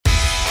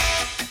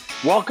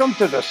Welcome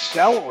to the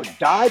Sell or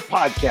Die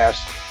podcast.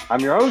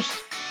 I'm your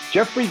host,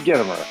 Jeffrey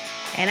Gitomer.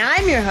 And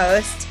I'm your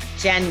host,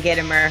 Jen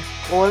Gitomer.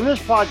 Well, in this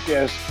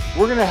podcast,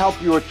 we're going to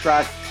help you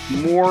attract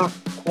more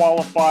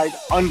qualified,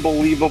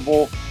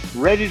 unbelievable,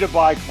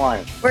 ready-to-buy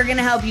clients. We're going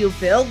to help you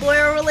build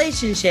loyal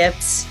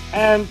relationships.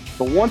 And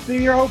the one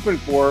thing you're hoping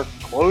for,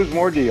 close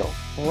more deals.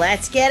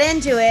 Let's get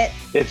into it.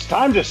 It's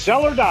time to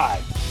sell or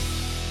die.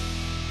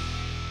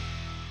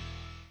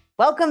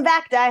 Welcome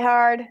back, Die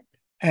Hard.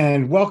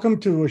 And welcome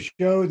to a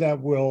show that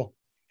will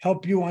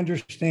help you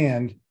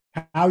understand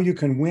how you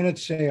can win at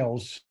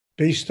sales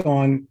based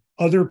on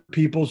other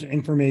people's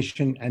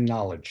information and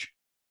knowledge.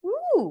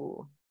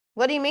 Ooh,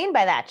 what do you mean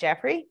by that,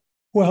 Jeffrey?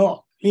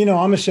 Well,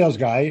 I'm a sales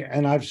guy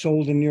and I've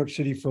sold in New York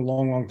City for a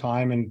long, long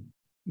time and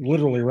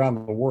literally around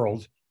the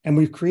world. And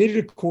we've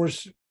created a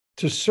course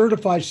to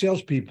certify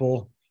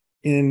salespeople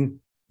in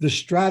the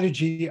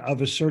strategy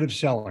of assertive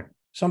selling,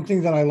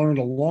 something that I learned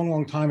a long,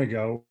 long time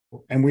ago.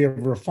 And we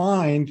have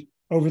refined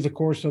over the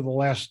course of the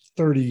last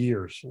 30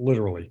 years,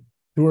 literally,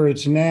 to where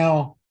it's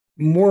now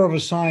more of a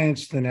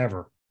science than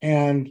ever.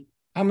 And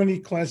how many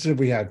classes have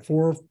we had?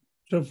 4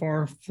 so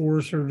far?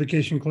 4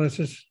 certification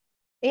classes?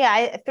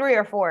 Yeah, 3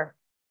 or 4.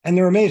 And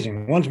they're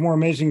amazing. One's more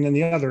amazing than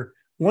the other.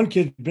 One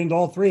kid's been to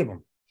all 3 of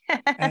them.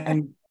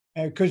 And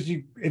because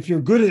if you're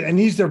good at, and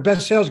he's their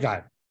best sales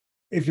guy,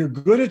 if you're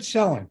good at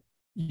selling,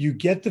 you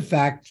get the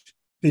fact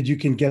that you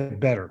can get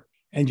better.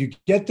 And you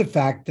get the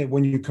fact that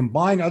when you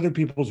combine other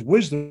people's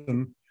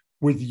wisdom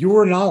with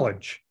your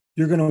knowledge,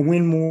 you're going to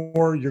win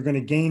more, you're going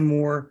to gain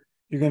more,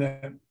 you're going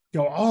to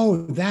go,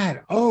 oh,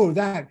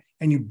 that.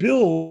 And you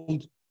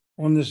build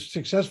on the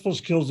successful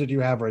skills that you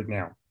have right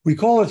now. We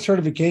call it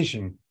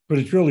certification, but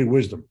it's really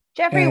wisdom.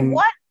 Jeffrey,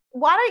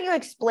 why don't you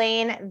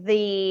explain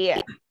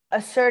the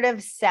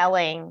assertive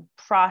selling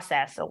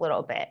process a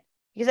little bit?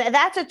 Because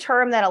that's a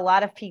term that a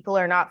lot of people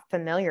are not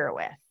familiar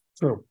with.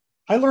 True.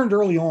 I learned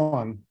early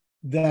on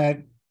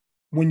that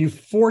when you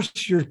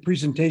force your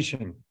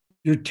presentation,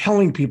 you're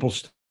telling people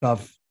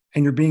stuff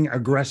and you're being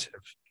aggressive.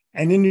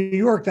 And in New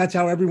York, that's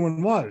how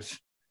everyone was.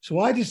 So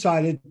I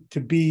decided to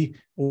be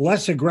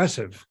less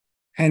aggressive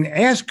and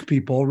ask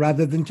people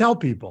rather than tell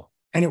people.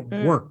 And it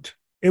worked.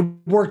 It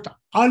worked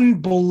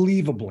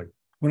unbelievably.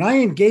 When I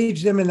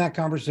engaged them in that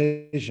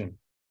conversation,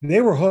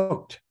 they were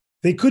hooked.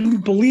 They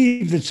couldn't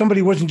believe that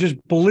somebody wasn't just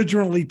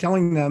belligerently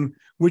telling them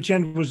which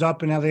end was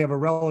up and how they have a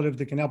relative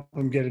that can help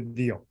them get a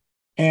deal.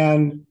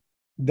 And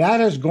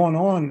that has gone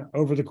on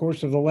over the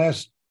course of the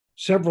last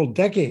several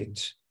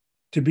decades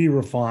to be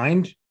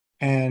refined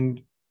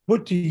and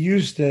put to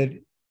use that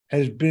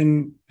has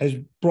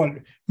brought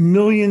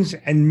millions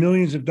and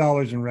millions of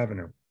dollars in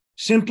revenue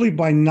simply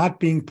by not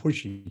being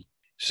pushy.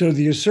 So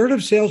the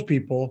assertive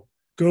salespeople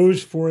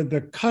goes for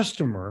the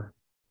customer.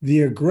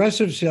 The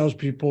aggressive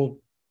salespeople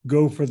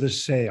go for the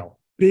sale.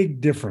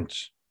 Big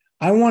difference.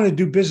 I want to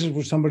do business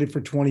with somebody for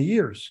 20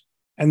 years.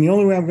 And the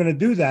only way I'm going to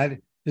do that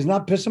is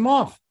not piss them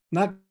off,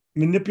 not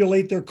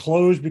manipulate their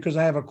clothes because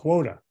I have a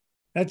quota.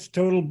 That's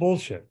total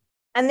bullshit.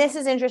 And this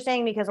is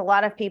interesting because a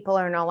lot of people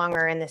are no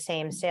longer in the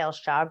same sales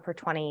job for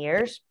 20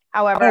 years.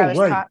 However,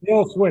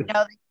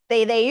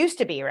 they used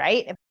to be,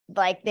 right?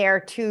 Like they're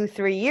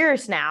 2-3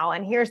 years now.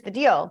 And here's the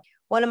deal.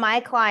 One of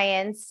my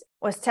clients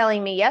was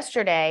telling me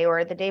yesterday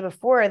or the day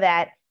before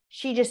that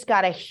she just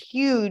got a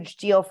huge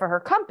deal for her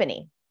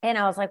company. And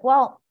I was like,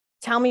 well,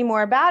 tell me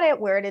more about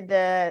it. Where did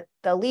the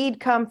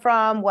lead come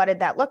from? What did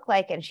that look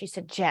like? And she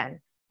said,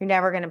 Jen, you're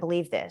never going to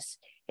believe this.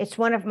 It's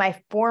one of my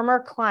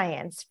former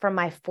clients from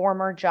my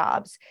former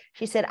jobs.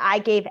 She said, I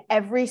gave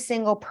every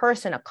single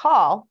person a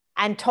call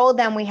and told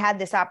them we had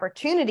this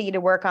opportunity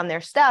to work on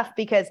their stuff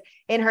because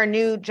in her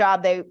new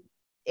job,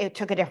 it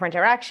took a different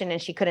direction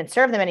and she couldn't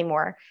serve them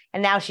anymore.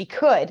 And now she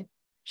could.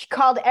 She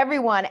called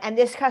everyone and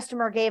this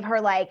customer gave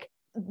her like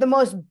the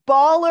most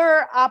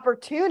baller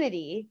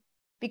opportunity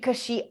because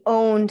she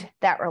owned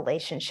that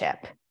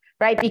relationship.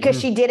 Right? Because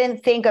she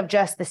didn't think of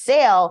just the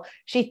sale.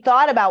 She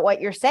thought about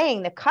what you're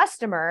saying, the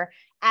customer.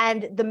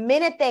 And the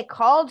minute they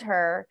called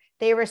her,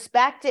 the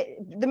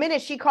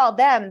minute she called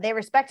them, they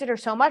respected her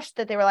so much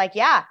that they were like,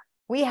 yeah,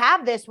 we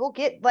have this. We'll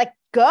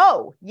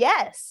go.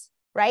 Yes.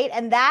 Right.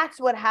 And that's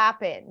what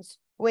happens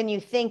when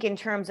you think in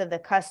terms of the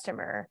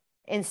customer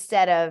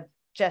instead of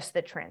just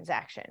the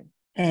transaction.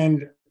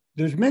 And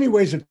there's many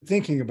ways of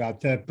thinking about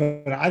that,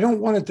 but I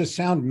don't want it to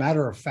sound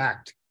matter of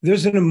fact.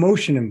 There's an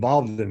emotion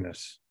involved in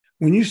this.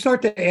 When you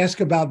start to ask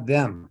about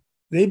them,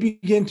 they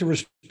begin to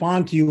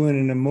respond to you in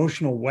an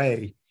emotional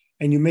way,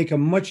 and you make a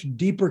much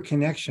deeper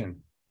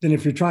connection than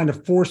if you're trying to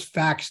force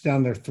facts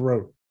down their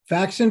throat.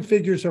 Facts and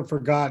figures are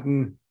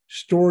forgotten,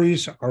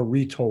 stories are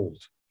retold.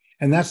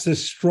 And that's the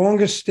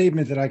strongest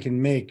statement that I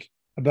can make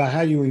about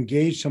how you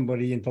engage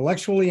somebody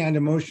intellectually and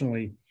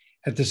emotionally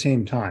at the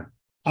same time.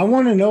 I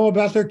want to know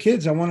about their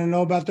kids. I want to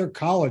know about their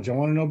college. I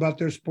want to know about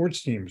their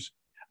sports teams.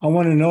 I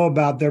want to know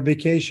about their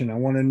vacation. I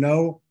want to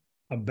know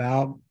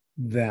about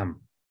them.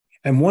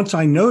 And once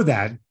I know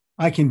that,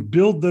 I can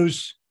build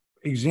those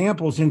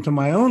examples into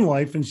my own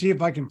life and see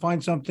if I can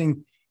find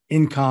something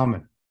in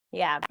common.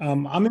 Yeah.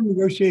 I'm in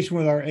negotiation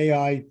with our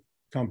AI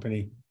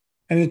company.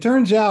 And it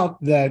turns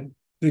out that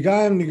the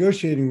guy I'm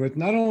negotiating with,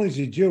 not only is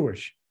he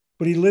Jewish,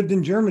 but he lived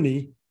in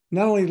Germany.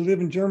 Not only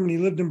lived in Germany, he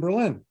lived in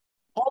Berlin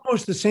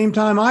almost the same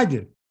time I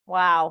did.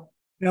 Wow.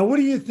 Now, what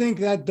do you think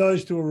that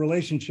does to a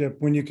relationship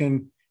when you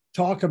can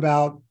talk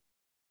about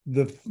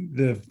the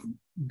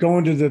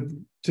going to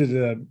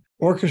the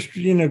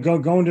orchestra,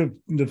 going to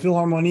the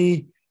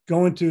Philharmonie,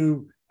 going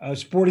to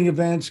sporting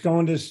events,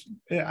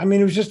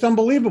 it was just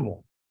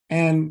unbelievable.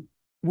 And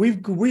we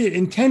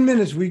in 10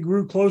 minutes, we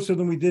grew closer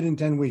than we did in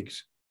 10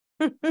 weeks.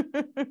 Isn't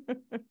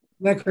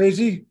that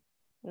crazy?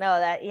 No,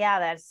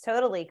 that's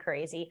totally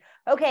crazy.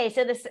 Okay,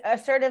 so this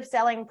assertive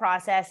selling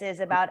process is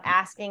about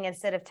asking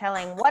instead of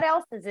telling. What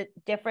else is it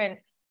different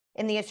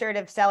in the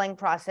assertive selling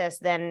process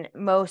than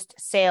most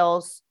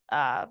sales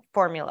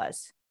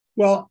formulas?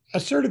 Well,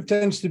 assertive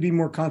tends to be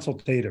more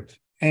consultative,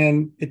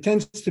 and it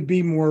tends to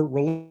be more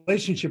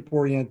relationship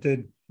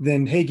oriented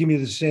than, hey, give me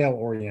the sale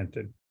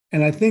oriented.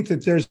 And I think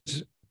that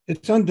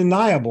it's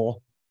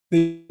undeniable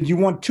that you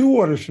want 2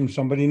 orders from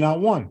somebody,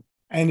 not 1.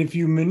 And if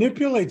you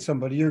manipulate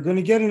somebody, you're going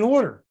to get an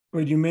order,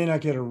 but you may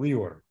not get a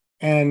reorder.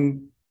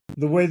 And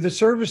the way the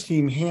service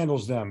team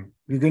handles them,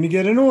 you're going to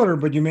get an order,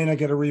 but you may not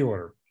get a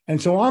reorder.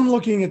 And so I'm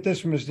looking at this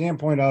from a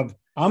standpoint of,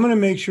 I'm going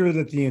to make sure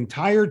that the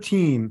entire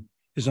team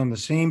is on the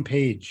same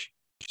page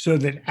so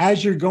that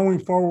as you're going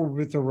forward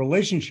with a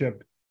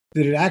relationship,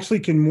 that it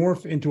actually can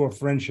morph into a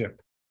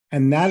friendship.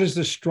 And that is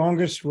the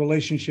strongest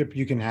relationship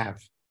you can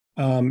have.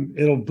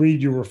 It'll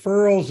breed you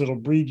referrals. It'll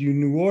breed you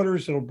new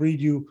orders. It'll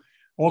breed you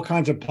all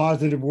kinds of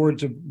positive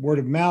word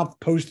of mouth,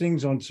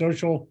 postings on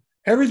social.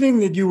 Everything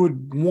that you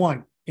would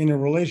want in a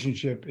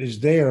relationship is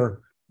there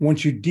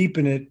once you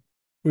deepen it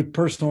with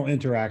personal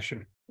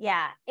interaction.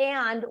 Yeah.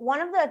 And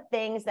one of the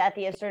things that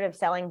the assertive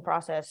selling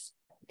process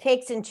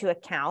takes into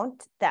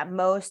account that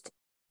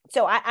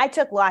so I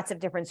took lots of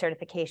different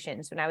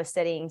certifications when I was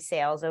studying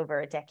sales over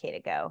a decade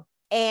ago.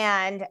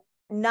 And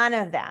none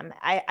of them,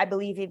 I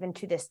believe even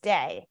to this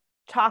day,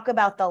 talk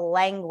about the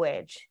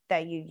language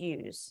that you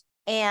use.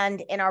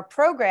 And in our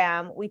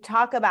program, we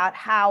talk about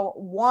how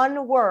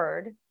one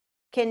word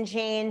can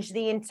change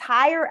the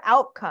entire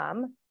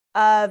outcome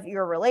of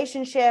your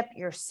relationship,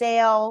 your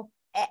sale,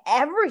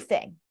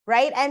 everything,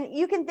 right? And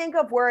you can think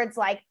of words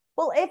like,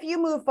 well, if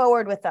you move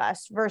forward with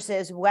us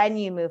versus when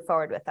you move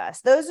forward with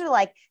us. Those are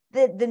like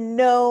the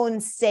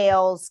known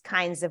sales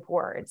kinds of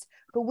words.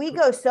 But we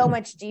go so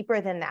much deeper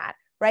than that,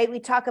 right? We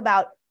talk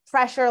about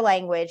pressure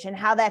language and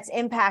how that's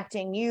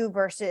impacting you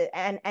versus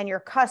and your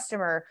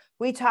customer.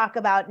 We talk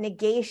about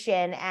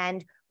negation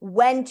and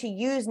when to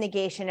use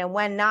negation and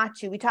when not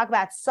to. We talk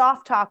about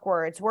soft talk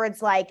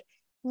words like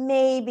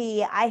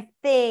maybe, I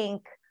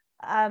think,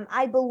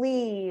 I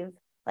believe.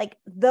 Like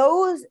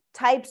those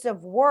types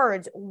of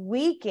words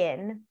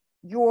weaken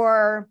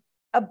your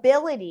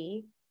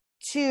ability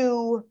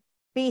to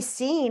be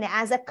seen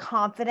as a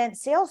confident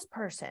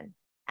salesperson.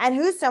 And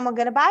who's someone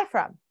going to buy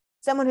from?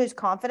 Someone who's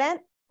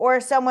confident or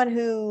someone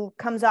who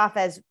comes off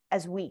as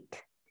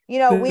weak?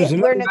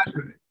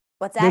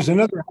 What's that? There's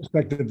another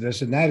aspect of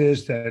this, and that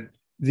is that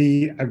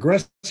the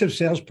aggressive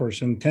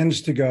salesperson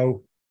tends to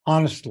go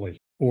honestly,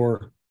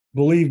 or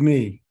believe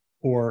me,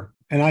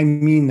 and I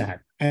mean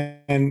that.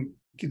 And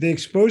they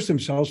expose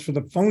themselves for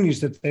the phonies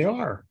that they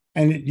are.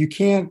 And you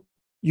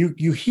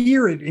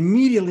hear it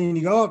immediately and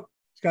you go, oh,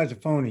 this guy's a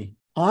phony.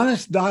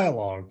 Honest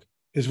dialogue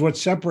is what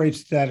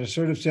separates that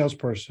assertive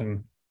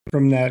salesperson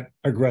from that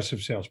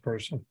aggressive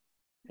salesperson.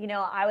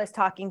 I was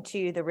talking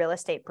to the real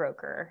estate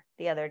broker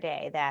the other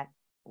day that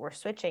we're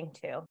switching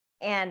to.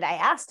 And I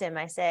asked him,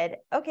 I said,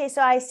 okay,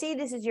 so I see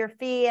this is your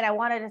fee. And I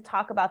wanted to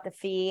talk about the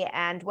fee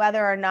and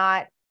whether or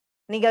not,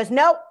 and he goes,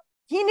 nope,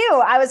 he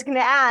knew I was going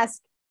to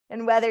ask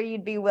and whether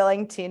you'd be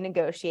willing to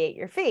negotiate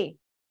your fee.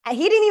 And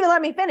he didn't even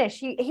let me finish.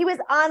 He was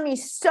on me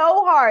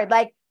so hard,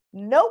 like,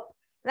 nope.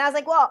 And I was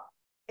like, well,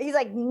 he's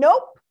like,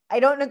 nope, I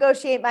don't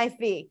negotiate my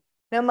fee.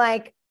 And I'm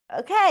like,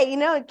 okay,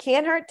 it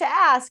can't hurt to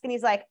ask. And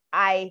he's like,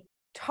 I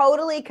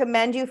totally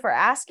commend you for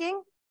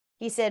asking.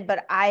 He said,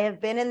 but I have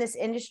been in this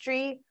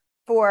industry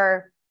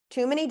for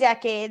too many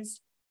decades.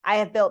 I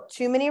have built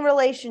too many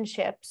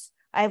relationships.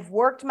 I've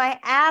worked my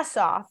ass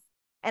off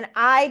and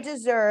I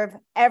deserve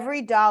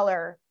every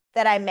dollar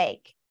that I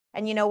make.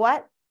 And you know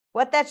what?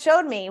 What that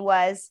showed me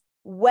was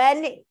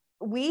when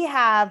we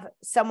have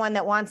someone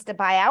that wants to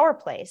buy our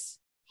place,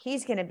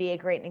 he's going to be a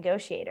great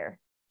negotiator.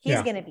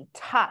 He's going to be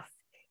tough.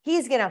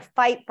 He's going to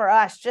fight for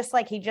us just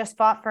like he just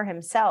fought for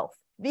himself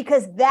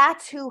because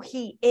that's who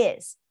he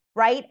is,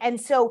 right?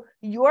 And so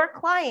your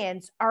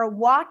clients are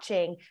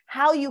watching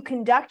how you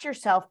conduct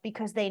yourself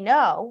because they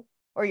know,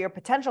 or your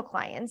potential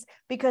clients,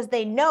 because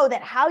they know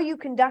that how you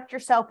conduct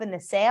yourself in the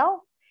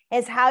sale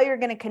is how you're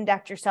going to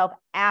conduct yourself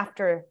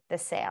after the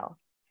sale.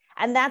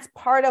 And that's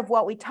part of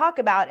what we talk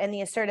about in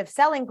the assertive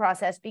selling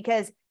process,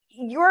 because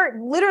you're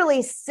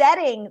literally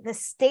setting the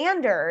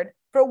standard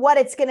for what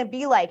it's going to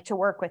be like to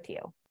work with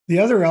you. The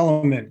other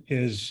element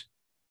is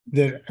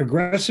that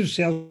aggressive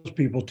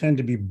salespeople tend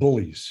to be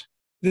bullies.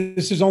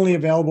 This is only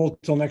available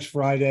till next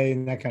Friday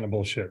and that kind of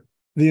bullshit.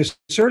 The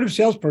assertive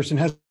salesperson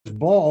has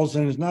balls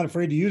and is not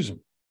afraid to use them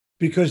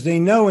because they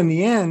know in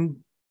the end,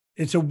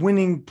 it's a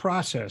winning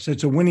process.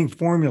 It's a winning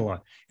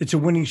formula. It's a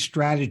winning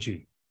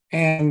strategy.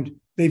 And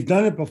they've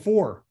done it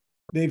before.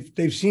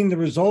 They've seen the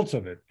results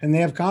of it and they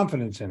have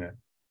confidence in it.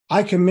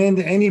 I commend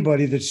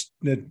anybody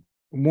that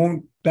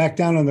won't back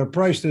down on their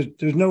price.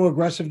 There's no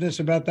aggressiveness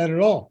about that at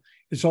all.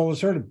 It's all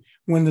assertive.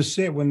 When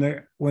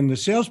the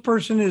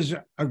salesperson is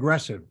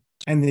aggressive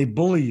and they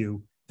bully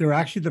you, they're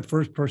actually the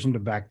first person to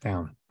back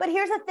down. But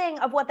here's the thing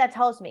of what that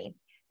tells me.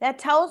 That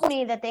tells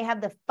me that they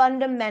have the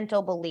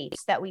fundamental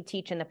beliefs that we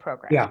teach in the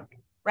program. Yeah.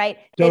 Right?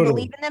 Totally. They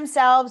believe in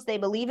themselves. They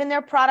believe in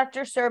their product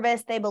or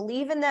service. They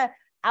believe in the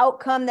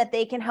outcome that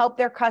they can help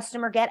their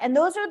customer get. And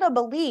those are the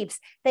beliefs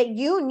that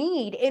you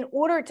need in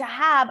order to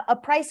have a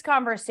price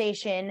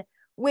conversation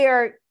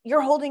where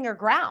you're holding your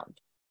ground,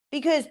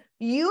 because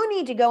you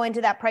need to go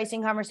into that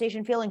pricing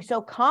conversation feeling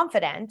so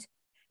confident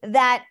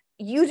that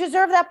you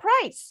deserve that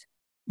price.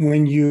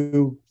 When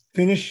you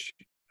finish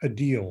a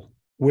deal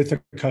with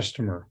a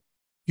customer,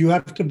 you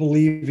have to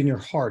believe in your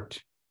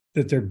heart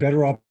that they're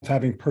better off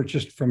having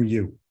purchased from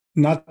you.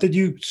 Not that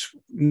you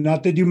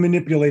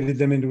manipulated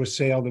them into a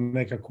sale to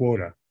make a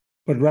quota,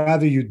 but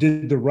rather you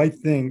did the right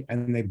thing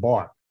and they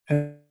bought.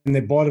 And they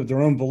bought of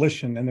their own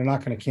volition and they're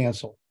not going to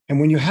cancel. And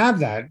when you have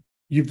that,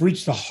 you've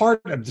reached the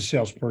heart of the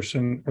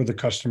salesperson or the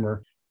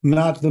customer,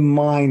 not the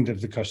mind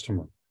of the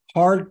customer.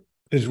 Heart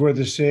is where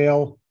the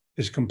sale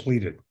is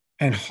completed.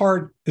 And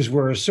heart is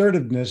where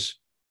assertiveness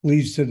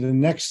leads to the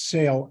next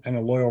sale and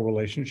a loyal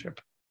relationship.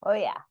 Oh,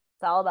 yeah.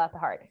 It's all about the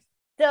heart.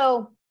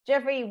 So,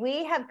 Jeffrey,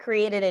 we have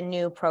created a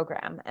new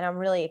program, and I'm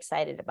really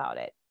excited about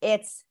it.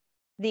 It's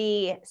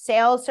the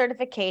sales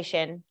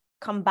certification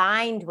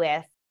combined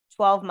with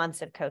 12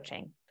 months of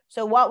coaching.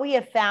 So what we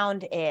have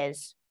found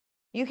is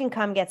you can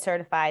come get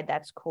certified.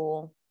 That's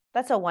cool.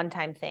 That's a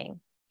one-time thing.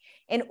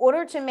 In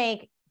order to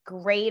make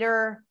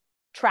greater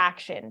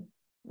traction,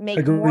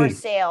 make more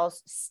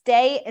sales,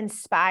 stay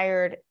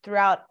inspired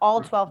throughout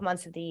all 12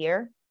 months of the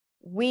year,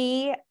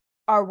 we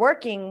are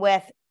working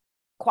with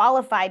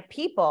qualified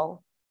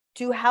people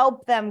to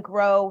help them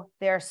grow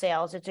their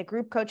sales. It's a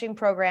group coaching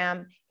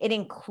program. It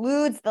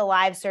includes the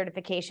live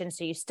certification.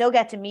 So you still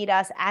get to meet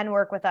us and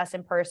work with us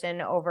in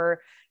person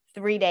over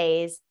 3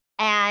 days.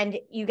 And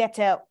you get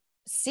to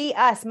see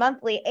us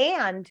monthly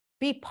and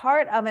be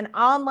part of an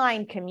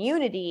online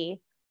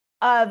community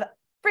of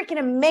freaking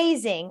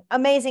amazing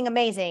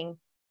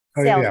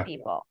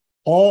salespeople.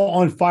 All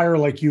on fire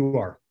like you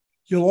are.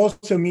 You'll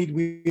also meet,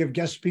 we have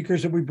guest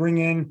speakers that we bring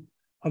in,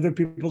 other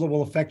people that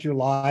will affect your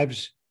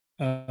lives.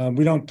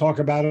 We don't talk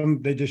about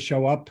them. They just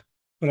show up.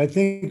 But I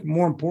think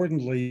more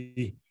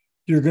importantly,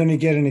 you're going to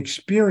get an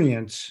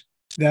experience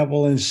that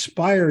will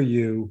inspire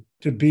you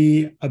to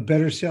be a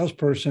better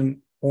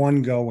salesperson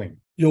ongoing.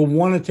 You'll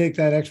want to take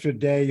that extra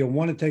day. You'll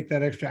want to take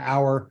that extra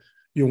hour.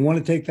 You'll want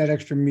to take that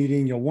extra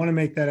meeting. You'll want to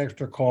make that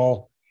extra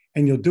call.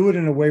 And you'll do it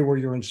in a way where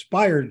you're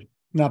inspired,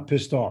 not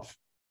pissed off.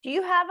 Do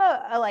you have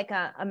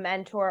a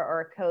mentor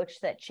or a coach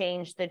that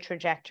changed the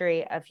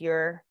trajectory of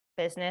your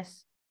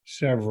business?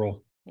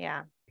 Several.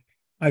 Yeah.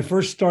 I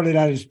first started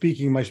out as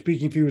speaking. My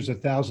speaking fee was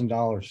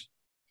 $1,000.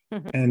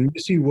 And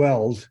Missy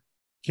Wells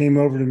came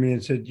over to me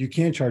and said, "You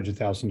can't charge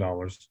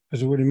 $1,000. I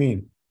said, "What do you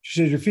mean?" She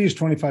said, "Your fee is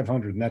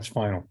 $2,500 and that's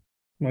final."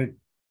 I'm like,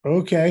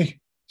 okay.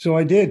 So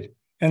I did.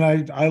 And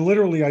I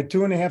literally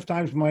 2.5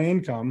 times my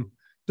income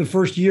the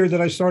first year that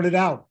I started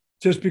out,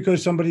 just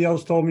because somebody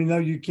else told me, "No,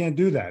 you can't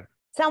do that."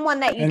 Someone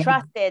that you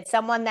trusted,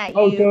 someone that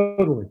you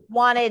totally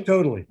wanted.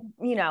 Totally.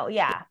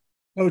 Yeah.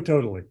 Oh,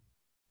 totally.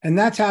 And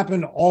that's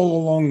happened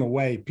all along the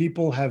way.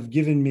 People have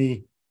given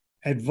me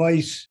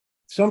advice.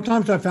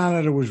 Sometimes I found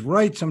out it was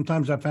right.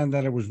 Sometimes I found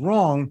that it was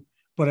wrong,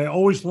 but I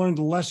always learned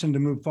the lesson to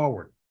move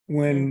forward.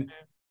 When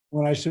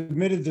I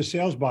submitted the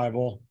sales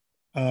Bible,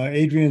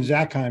 Adrian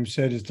Zackheim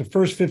said, "It's the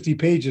first 50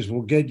 pages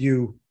will get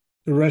you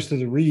the rest of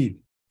the read."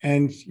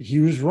 And he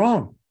was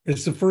wrong.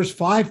 It's the first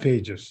 5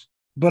 pages.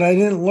 But I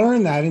didn't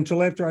learn that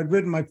until after I'd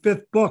written my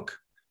 5th book.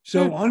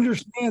 So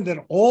understand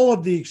that all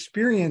of the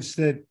experience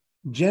that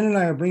Jen and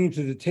I are bringing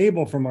to the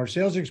table from our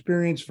sales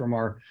experience, from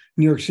our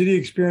New York City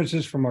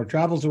experiences, from our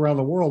travels around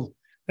the world,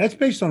 that's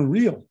based on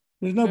real.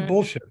 There's no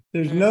bullshit.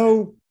 There's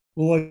no,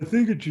 well, I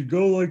think it should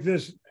go like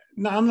this.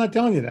 No, I'm not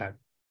telling you that.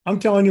 I'm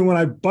telling you when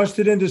I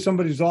busted into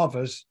somebody's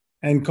office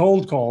and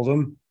cold called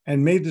them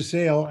and made the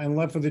sale and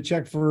left with a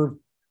check for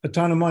a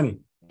ton of money.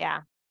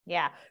 Yeah.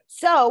 Yeah.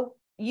 So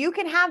you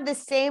can have the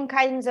same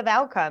kinds of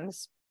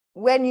outcomes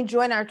when you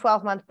join our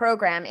 12-month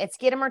program. It's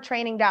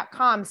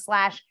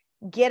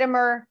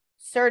Gitomer.com/Gitomer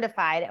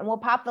certified. And we'll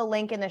pop the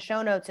link in the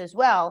show notes as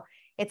well.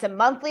 It's a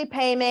monthly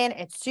payment.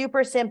 It's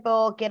super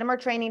simple.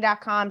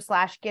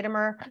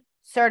 Gitomertraining.com/Gitomer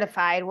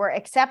certified. We're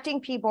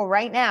accepting people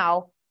right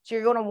now. So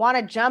you're going to want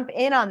to jump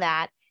in on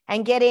that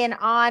and get in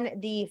on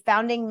the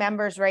founding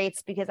members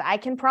rates, because I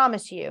can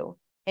promise you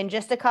in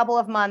just a couple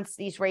of months,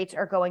 these rates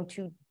are going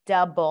to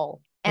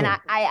double. And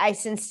I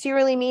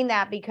sincerely mean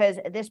that, because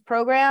this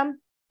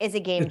program is a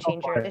game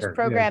changer. This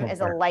program is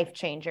a life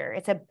changer.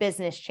 It's a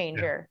business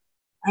changer.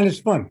 And it's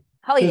fun.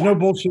 Hell yeah. There's no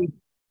bullshit.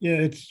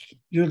 Yeah,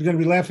 you're going to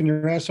be laughing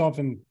your ass off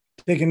and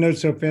taking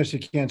notes so fast you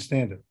can't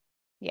stand it.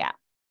 Yeah.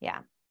 Yeah.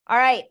 All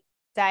right.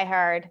 Die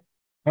Hard.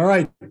 All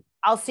right.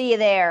 I'll see you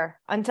there.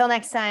 Until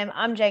next time,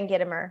 I'm Jen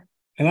Gittimer.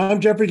 And I'm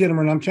Jeffrey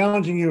Gittimer, and I'm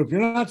challenging you. If you're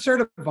not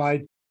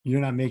certified,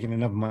 you're not making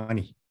enough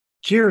money.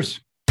 Cheers.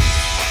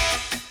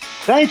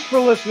 Thanks for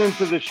listening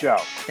to the show.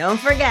 Don't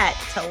forget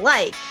to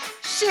like,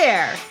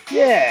 share.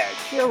 Yeah,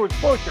 share with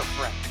both your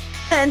friends.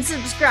 And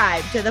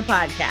subscribe to the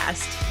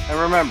podcast. And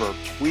remember,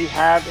 we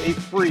have a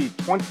free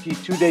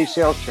 22-day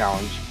sales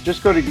challenge.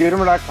 Just go to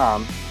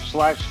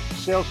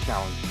Gittimer.com/sales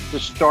challenge to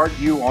start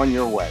you on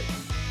your way.